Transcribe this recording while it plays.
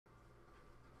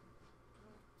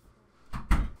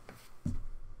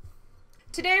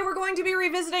Today we're going to be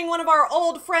revisiting one of our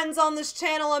old friends on this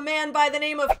channel, a man by the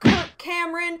name of Kirk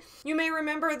Cameron. You may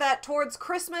remember that towards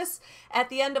Christmas, at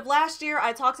the end of last year,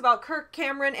 I talked about Kirk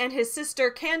Cameron and his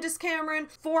sister Candace Cameron,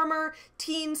 former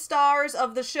teen stars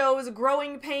of the shows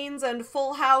Growing Pains and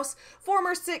Full House,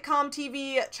 former sitcom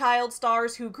TV child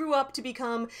stars who grew up to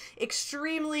become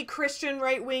extremely Christian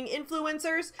right-wing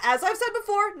influencers. As I've said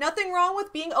before, nothing wrong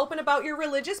with being open about your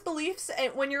religious beliefs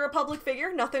when you're a public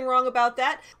figure, nothing wrong about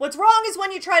that. What's wrong is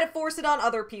when you try to force it on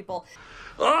other people.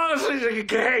 Oh, this is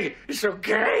gay! It's so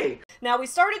gay! Now, we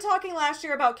started talking last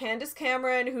year about Candace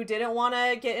Cameron, who didn't want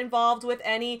to get involved with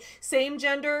any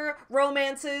same-gender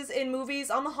romances in movies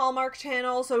on the Hallmark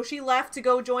Channel, so she left to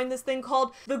go join this thing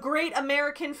called the Great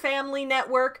American Family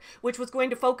Network, which was going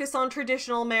to focus on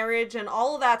traditional marriage and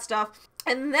all of that stuff.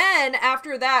 And then,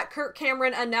 after that, Kirk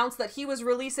Cameron announced that he was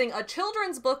releasing a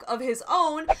children's book of his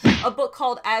own, a book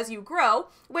called As You Grow,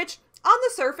 which, on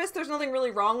the surface, there's nothing really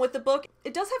wrong with the book.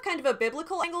 It does have kind of a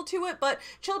biblical angle to it, but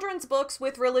children's books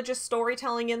with religious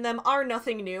storytelling in them are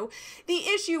nothing new. The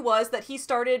issue was that he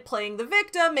started playing the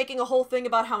victim, making a whole thing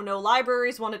about how no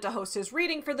libraries wanted to host his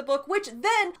reading for the book, which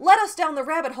then led us down the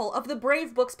rabbit hole of the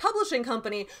Brave Books Publishing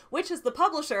Company, which is the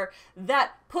publisher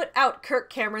that put out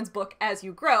Kirk Cameron's book As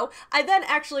You Grow. I then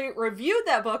actually reviewed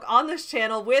that book on this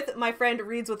channel with my friend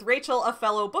Reads with Rachel, a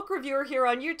fellow book reviewer here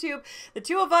on YouTube. The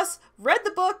two of us read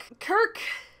the book. Kirk,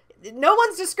 no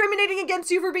one's discriminating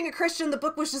against you for being a Christian. The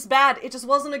book was just bad. It just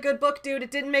wasn't a good book, dude.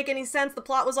 It didn't make any sense. The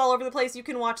plot was all over the place. You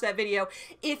can watch that video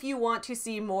if you want to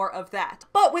see more of that.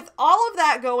 But with all of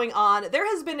that going on, there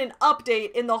has been an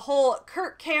update in the whole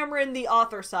Kirk Cameron, the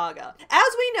author saga.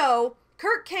 As we know,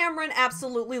 Kirk Cameron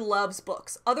absolutely loves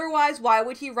books. Otherwise, why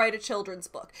would he write a children's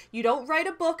book? You don't write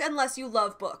a book unless you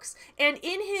love books. And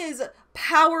in his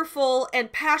powerful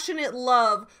and passionate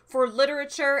love for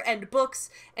literature and books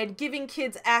and giving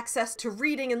kids access to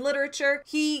reading and literature,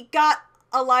 he got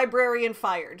a librarian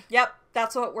fired. Yep,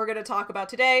 that's what we're going to talk about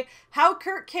today. How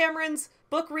Kirk Cameron's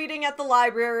book reading at the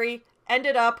library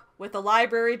ended up with the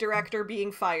library director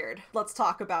being fired. Let's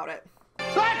talk about it.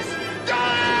 Let's go!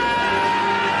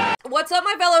 What's up,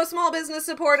 my fellow small business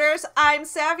supporters? I'm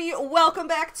Savvy. Welcome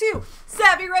back to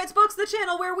Savvy Writes Books, the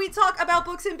channel where we talk about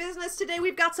books and business. Today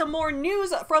we've got some more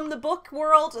news from the book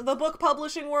world, the book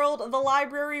publishing world, the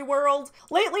library world.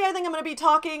 Lately, I think I'm going to be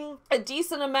talking a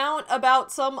decent amount about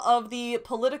some of the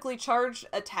politically charged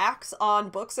attacks on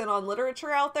books and on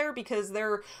literature out there because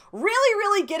they're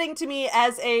really getting to me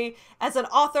as an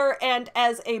author and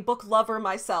as a book lover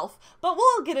myself. But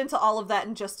we'll get into all of that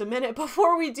in just a minute.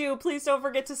 Before we do, please don't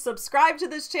forget to subscribe to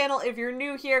this channel if you're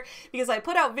new here, because I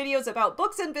put out videos about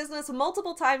books and business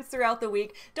multiple times throughout the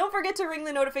week. Don't forget to ring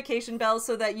the notification bell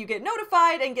so that you get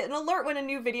notified and get an alert when a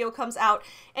new video comes out.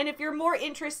 And if you're more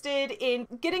interested in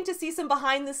getting to see some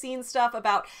behind the scenes stuff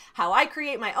about how I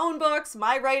create my own books,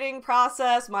 my writing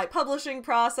process, my publishing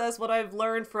process, what I've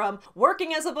learned from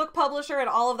working as a book publisher and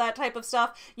all of that type of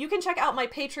stuff, you can check out my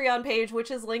Patreon page, which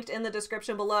is linked in the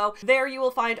description below. There you will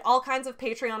find all kinds of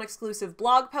Patreon exclusive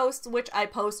blog posts, which I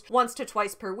post once to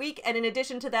twice per week. And in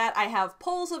addition to that, I have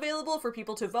polls available for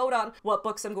people to vote on what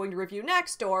books I'm going to review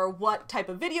next, or what type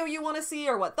of video you want to see,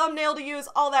 or what thumbnail to use,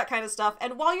 all that kind of stuff.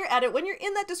 And while you're at it, when you're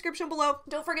in that description below,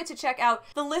 don't forget to check out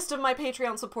the list of my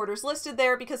Patreon supporters listed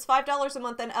there, because $5 a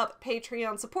month and up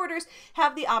Patreon supporters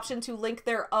have the option to link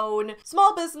their own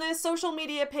small business, social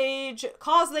media page,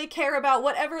 cause they care about,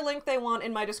 whatever link they want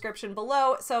in my description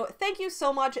below. So thank you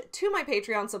so much to my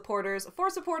Patreon supporters for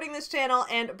supporting this channel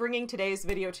and bringing today's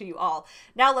video to you all.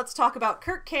 Now let's talk about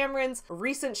Kirk Cameron's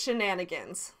recent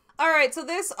shenanigans. Alright, so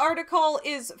this article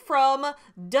is from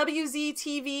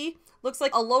WZTV. Looks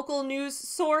like a local news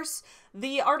source.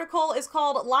 The article is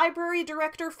called "Library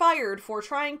Director Fired for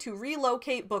Trying to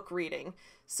Relocate Book Reading."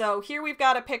 So here we've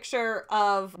got a picture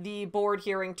of the board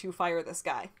hearing to fire this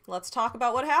guy. Let's talk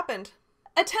about what happened.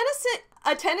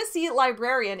 A Tennessee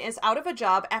librarian is out of a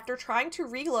job after trying to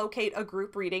relocate a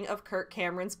group reading of Kirk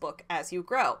Cameron's book, As You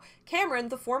Grow. Cameron,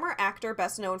 the former actor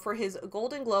best known for his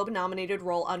Golden Globe-nominated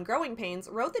role on Growing Pains,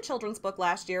 wrote the children's book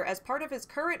last year as part of his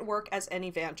current work as an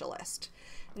evangelist.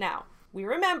 Now, we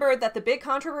remember that the big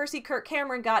controversy Kirk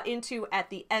Cameron got into at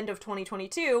the end of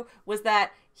 2022 was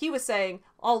that he was saying,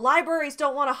 "Oh, libraries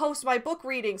don't want to host my book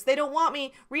readings. They don't want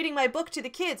me reading my book to the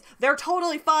kids. They're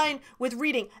totally fine with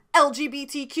reading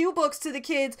LGBTQ books to the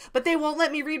kids, but they won't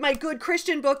let me read my good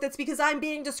Christian book that's because I'm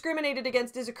being discriminated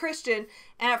against as a Christian."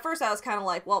 And at first I was kind of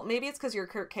like, well, maybe it's because you're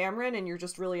Kirk Cameron and you're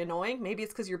just really annoying. Maybe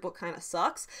it's because your book kind of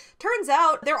sucks. Turns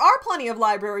out there are plenty of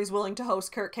libraries willing to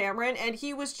host Kirk Cameron, and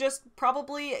he was just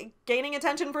probably gaining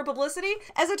attention for publicity.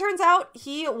 As it turns out,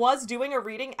 he was doing a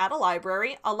reading at a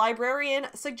library. A librarian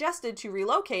suggested to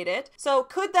relocate it. So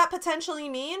could that potentially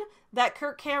mean that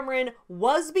Kirk Cameron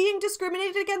was being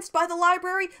discriminated against by the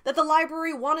library, that the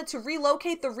library wanted to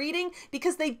relocate the reading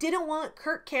because they didn't want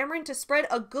Kirk Cameron to spread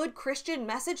a good Christian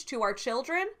message to our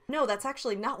children? No, that's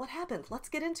actually not what happened. Let's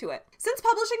get into it. Since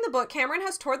publishing the book, Cameron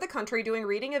has toured the country doing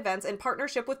reading events in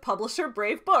partnership with publisher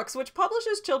Brave Books, which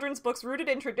publishes children's books rooted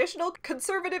in traditional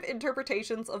conservative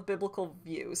interpretations of biblical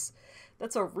views.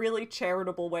 That's a really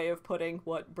charitable way of putting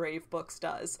what Brave Books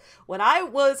does. When I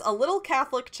was a little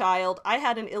Catholic child, I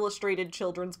had an illustrated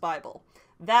children's Bible.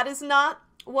 That is not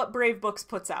what Brave Books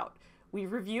puts out. We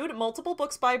reviewed multiple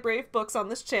books by Brave Books on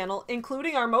this channel,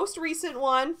 including our most recent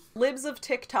one, Libs of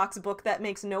TikTok's book that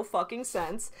makes no fucking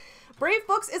sense. Brave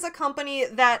Books is a company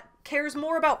that cares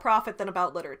more about profit than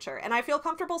about literature, and I feel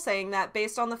comfortable saying that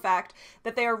based on the fact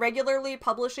that they are regularly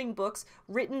publishing books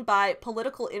written by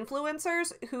political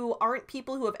influencers who aren't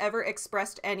people who have ever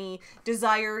expressed any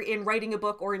desire in writing a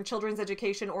book or in children's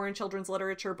education or in children's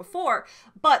literature before,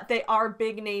 but they are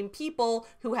big name people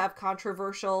who have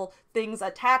controversial things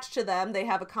attached to them. They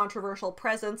have a controversial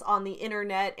presence on the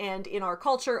internet and in our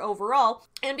culture overall,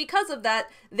 and because of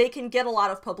that, they can get a lot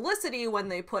of publicity when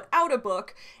they put out a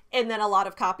book, and then a lot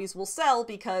of copies will sell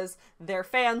because their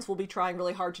fans will be trying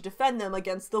really hard to defend them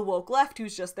against the woke left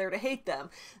who's just there to hate them.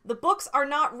 The books are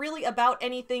not really about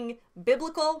anything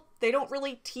biblical. They don't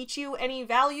really teach you any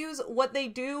values. What they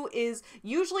do is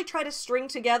usually try to string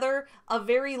together a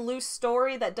very loose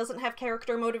story that doesn't have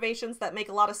character motivations that make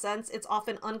a lot of sense. It's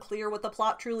often unclear what the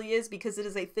plot truly is because it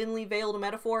is a thinly veiled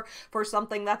metaphor for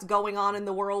something that's going on in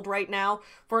the world right now.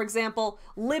 For example,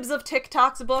 Libs of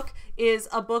TikTok's book is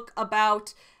a book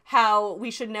about how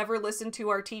we should never listen to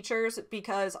our teachers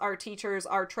because our teachers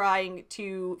are trying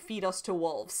to feed us to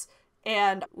wolves.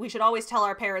 And we should always tell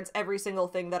our parents every single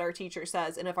thing that our teacher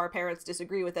says, and if our parents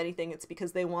disagree with anything, it's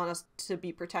because they want us to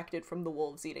be protected from the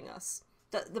wolves eating us.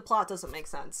 The plot doesn't make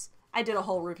sense. I did a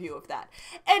whole review of that.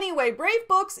 Anyway, Brave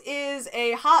Books is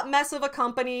a hot mess of a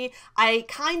company. I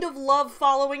kind of love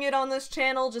following it on this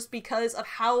channel just because of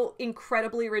how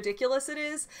incredibly ridiculous it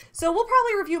is. So we'll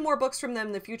probably review more books from them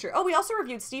in the future. Oh, we also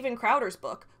reviewed Steven Crowder's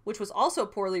book, which was also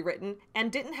poorly written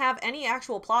and didn't have any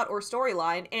actual plot or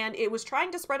storyline, and it was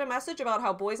trying to spread a message about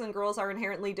how boys and girls are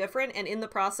inherently different, and in the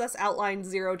process outlined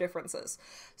zero differences.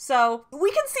 So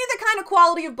we can see the kind of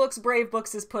quality of books Brave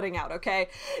Books is putting out, okay?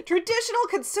 Traditional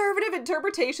conservative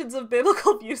interpretations of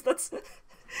biblical views, that's...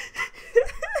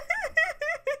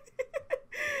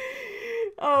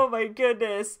 Oh my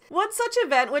goodness. One such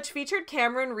event, which featured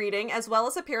Cameron reading, as well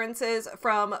as appearances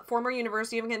from former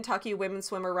University of Kentucky women's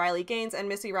swimmer Riley Gaines and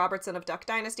Missy Robertson of Duck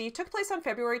Dynasty, took place on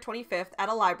February 25th at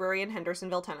a library in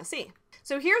Hendersonville, Tennessee.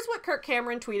 So here's what Kirk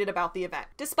Cameron tweeted about the event.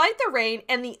 Despite the rain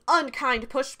and the unkind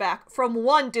pushback from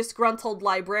one disgruntled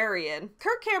librarian,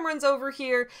 Kirk Cameron's over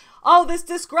here, oh, this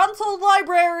disgruntled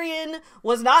librarian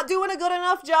was not doing a good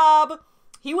enough job.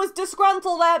 He was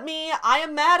disgruntled at me. I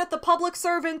am mad at the public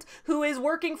servant who is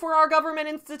working for our government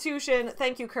institution.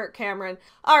 Thank you, Kirk Cameron.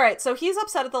 All right, so he's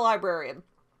upset at the librarian.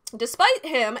 Despite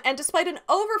him, and despite an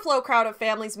overflow crowd of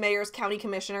families, mayors, county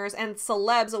commissioners, and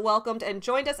celebs welcomed and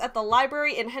joined us at the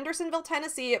library in Hendersonville,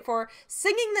 Tennessee for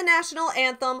singing the national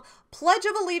anthem, pledge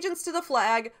of allegiance to the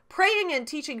flag, praying and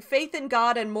teaching faith in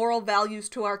God and moral values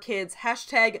to our kids.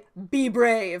 Hashtag be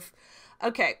brave.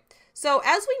 Okay. So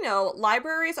as we know,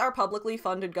 libraries are publicly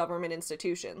funded government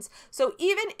institutions. So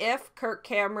even if Kirk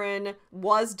Cameron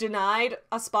was denied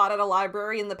a spot at a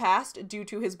library in the past due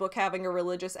to his book having a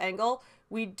religious angle,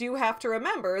 we do have to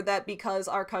remember that because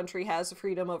our country has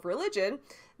freedom of religion,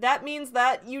 that means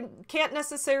that you can't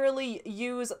necessarily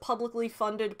use publicly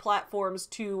funded platforms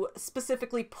to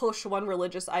specifically push one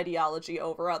religious ideology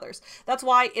over others. That's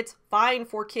why it's fine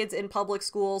for kids in public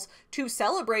schools to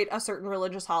celebrate a certain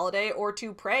religious holiday or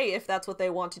to pray if that's what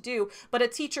they want to do, but a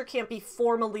teacher can't be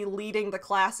formally leading the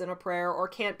class in a prayer or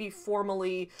can't be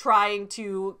formally trying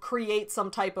to create some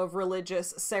type of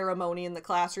religious ceremony in the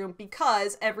classroom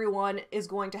because everyone is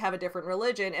going to have a different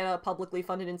religion and a publicly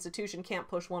funded institution can't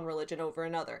push one religion over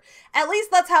another. At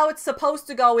least that's how it's supposed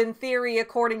to go in theory,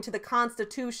 according to the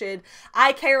Constitution.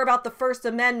 I care about the First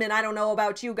Amendment. I don't know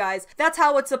about you guys. That's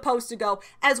how it's supposed to go.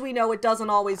 As we know, it doesn't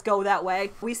always go that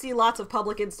way. We see lots of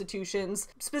public institutions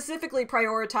specifically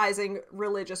prioritizing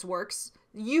religious works,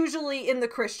 usually in the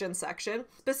Christian section.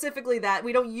 Specifically that.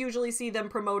 We don't usually see them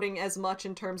promoting as much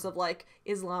in terms of like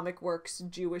Islamic works,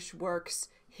 Jewish works,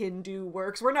 Hindu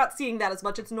works. We're not seeing that as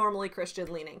much. It's normally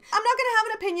Christian leaning. I'm not gonna have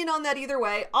an opinion on that either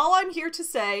way. All I'm here to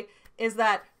say is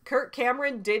that Kirk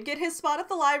Cameron did get his spot at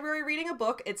the library reading a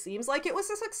book. It seems like it was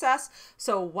a success.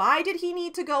 So why did he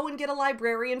need to go and get a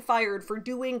librarian fired for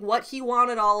doing what he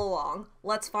wanted all along?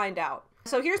 Let's find out.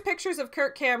 So here's pictures of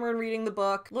Kirk Cameron reading the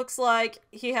book. Looks like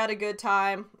he had a good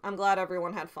time. I'm glad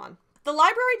everyone had fun. The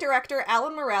library director,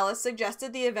 Alan Morales,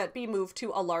 suggested the event be moved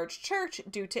to a large church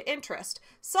due to interest.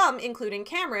 Some, including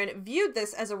Cameron, viewed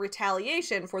this as a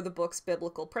retaliation for the book's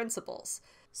biblical principles.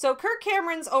 So Kirk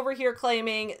Cameron's over here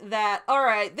claiming that,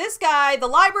 alright, this guy, the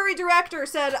library director,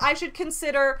 said I should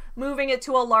consider moving it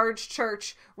to a large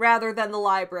church rather than the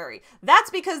library. That's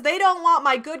because they don't want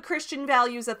my good Christian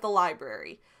values at the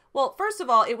library. Well, first of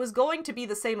all, it was going to be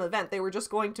the same event. They were just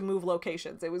going to move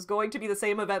locations. It was going to be the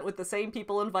same event with the same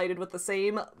people invited, with the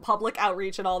same public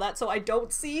outreach and all that, so I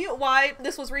don't see why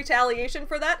this was retaliation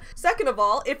for that. Second of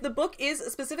all, if the book is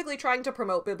specifically trying to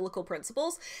promote biblical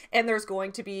principles, and there's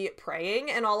going to be praying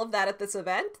and all of that at this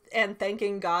event, and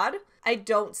thanking God, I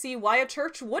don't see why a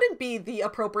church wouldn't be the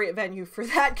appropriate venue for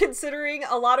that, considering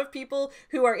a lot of people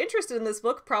who are interested in this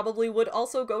book probably would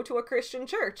also go to a Christian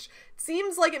church.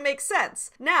 Seems like it makes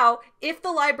sense. Now, if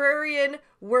the librarian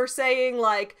were saying,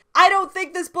 like, I don't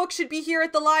think this book should be here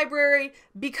at the library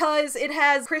because it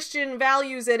has Christian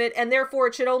values in it and therefore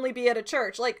it should only be at a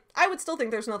church, like, I would still think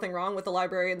there's nothing wrong with the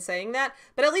librarian saying that,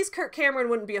 but at least Kirk Cameron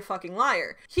wouldn't be a fucking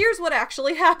liar. Here's what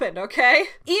actually happened, okay?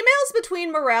 Emails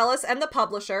between Morales and the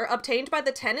publisher obtained by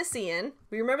the Tennessean.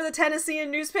 We remember the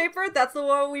Tennessean newspaper? That's the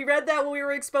one we read that when we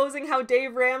were exposing how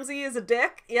Dave Ramsey is a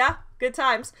dick. Yeah? Good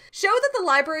times. Showed that the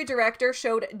library director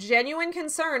showed genuine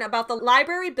concern about the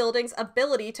library building's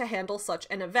ability to handle such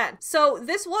an event. So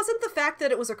this wasn't the fact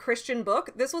that it was a Christian book.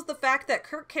 This was the fact that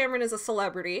Kirk Cameron is a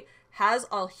celebrity, has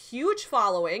a huge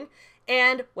following,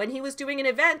 and when he was doing an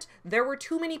event, there were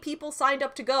too many people signed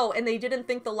up to go, and they didn't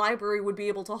think the library would be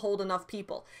able to hold enough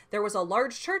people. There was a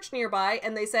large church nearby,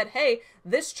 and they said, hey,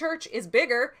 this church is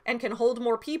bigger and can hold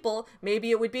more people.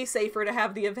 Maybe it would be safer to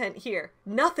have the event here.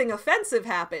 Nothing offensive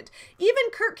happened.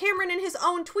 Even Kirk Cameron in his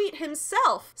own tweet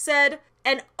himself said,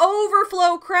 an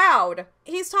overflow crowd.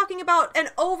 He's talking about an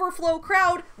overflow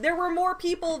crowd. There were more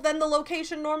people than the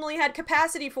location normally had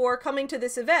capacity for coming to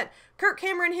this event. Kirk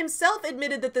Cameron himself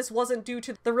admitted that this wasn't due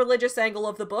to the religious angle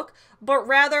of the book, but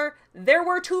rather there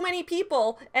were too many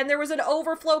people and there was an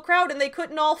overflow crowd and they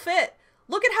couldn't all fit.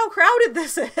 Look at how crowded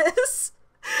this is.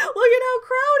 Look at how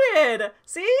crowded.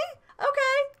 See?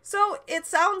 Okay, so it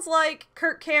sounds like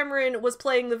Kirk Cameron was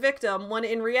playing the victim when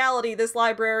in reality this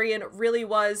librarian really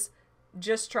was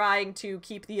just trying to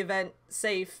keep the event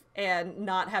safe and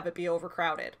not have it be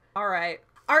overcrowded. All right.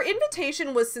 Our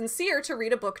invitation was sincere to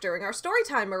read a book during our story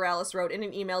time, Morales wrote in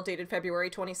an email dated February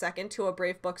 22nd to a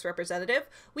Brave Books representative.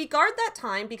 We guard that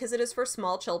time because it is for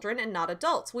small children and not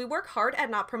adults. We work hard at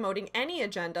not promoting any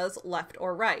agendas, left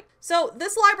or right. So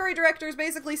this library director is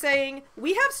basically saying,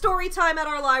 we have story time at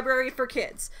our library for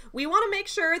kids. We want to make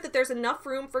sure that there's enough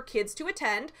room for kids to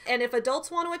attend, and if adults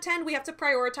want to attend, we have to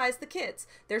prioritize the kids.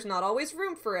 There's not always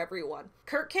room for everyone.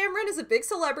 Kirk Cameron is a big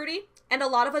celebrity, and a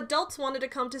lot of adults wanted to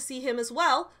come to see him as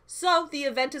well, so the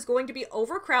event is going to be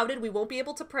overcrowded. We won't be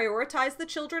able to prioritize the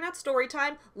children at story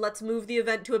time. Let's move the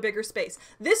event to a bigger space.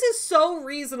 This is so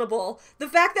reasonable. The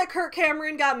fact that Kirk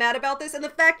Cameron got mad about this and the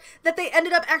fact that they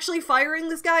ended up actually firing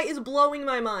this guy is blowing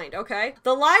my mind, okay?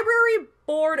 The library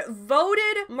board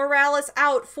voted Morales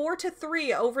out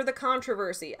 4-3 over the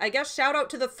controversy. I guess shout out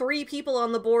to the 3 people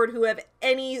on the board who have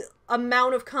any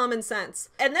amount of common sense.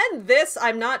 And then this,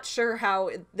 I'm not sure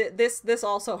how this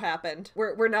also happened.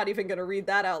 We're not even gonna read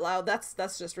that out loud.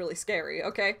 That's just really scary,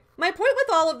 okay? My point with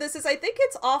all of this is I think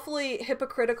it's awfully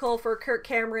hypocritical for Kirk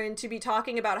Cameron to be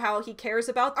talking about how he cares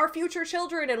about our future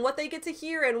children and what they get to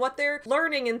hear and what they're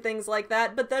learning and things like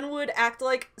that, but then would act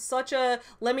like such a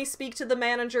let me speak to the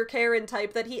manager Karen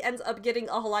type that he ends up getting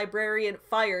a librarian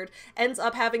fired, ends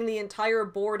up having the entire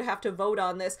board have to vote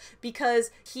on this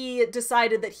because he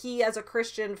decided that he as a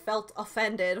Christian felt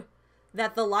offended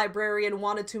that the librarian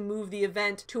wanted to move the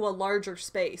event to a larger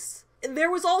space.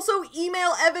 There was also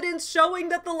email evidence showing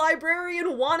that the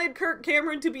librarian wanted Kirk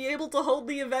Cameron to be able to hold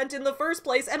the event in the first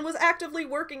place and was actively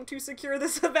working to secure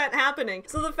this event happening.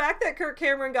 So the fact that Kirk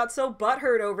Cameron got so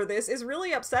butthurt over this is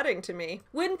really upsetting to me.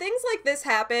 When things like this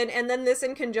happen, and then this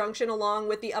in conjunction along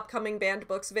with the upcoming banned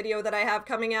books video that I have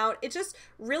coming out, it just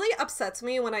really upsets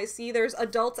me when I see there's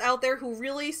adults out there who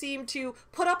really seem to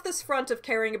put up this front of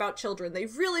caring about children. They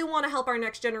really want to help our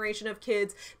next generation of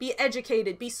kids be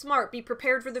educated, be smart, be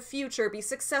prepared for the future, future, be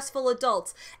successful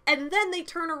adults, and then they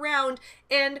turn around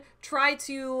and try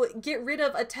to get rid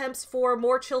of attempts for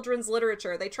more children's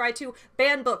literature. They try to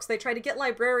ban books, they try to get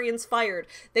librarians fired,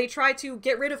 they try to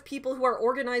get rid of people who are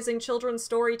organizing children's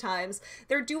story times.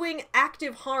 They're doing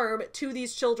active harm to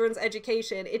these children's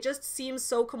education. It just seems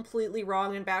so completely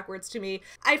wrong and backwards to me.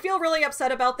 I feel really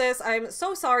upset about this. I'm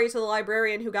so sorry to the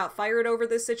librarian who got fired over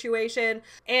this situation.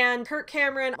 And Kirk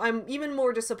Cameron, I'm even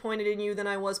more disappointed in you than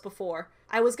I was before.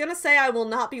 I was gonna say I will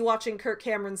not be watching Kirk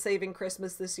Cameron Saving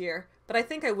Christmas this year, but I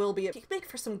think I will be. He can make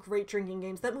for some great drinking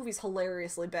games. That movie's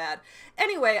hilariously bad.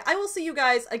 Anyway, I will see you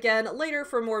guys again later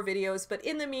for more videos, but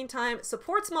in the meantime,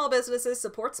 support small businesses,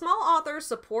 support small authors,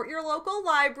 support your local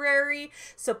library,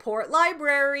 support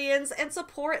librarians, and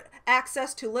support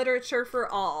access to literature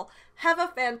for all. Have a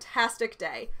fantastic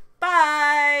day.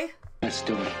 Bye! Let's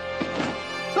do it.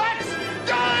 Let's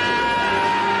do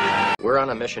it! We're on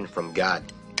a mission from God.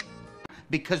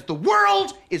 Because the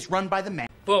world is run by the man.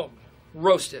 Boom.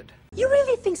 Roasted. You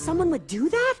really think someone would do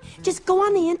that? Just go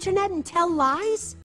on the internet and tell lies?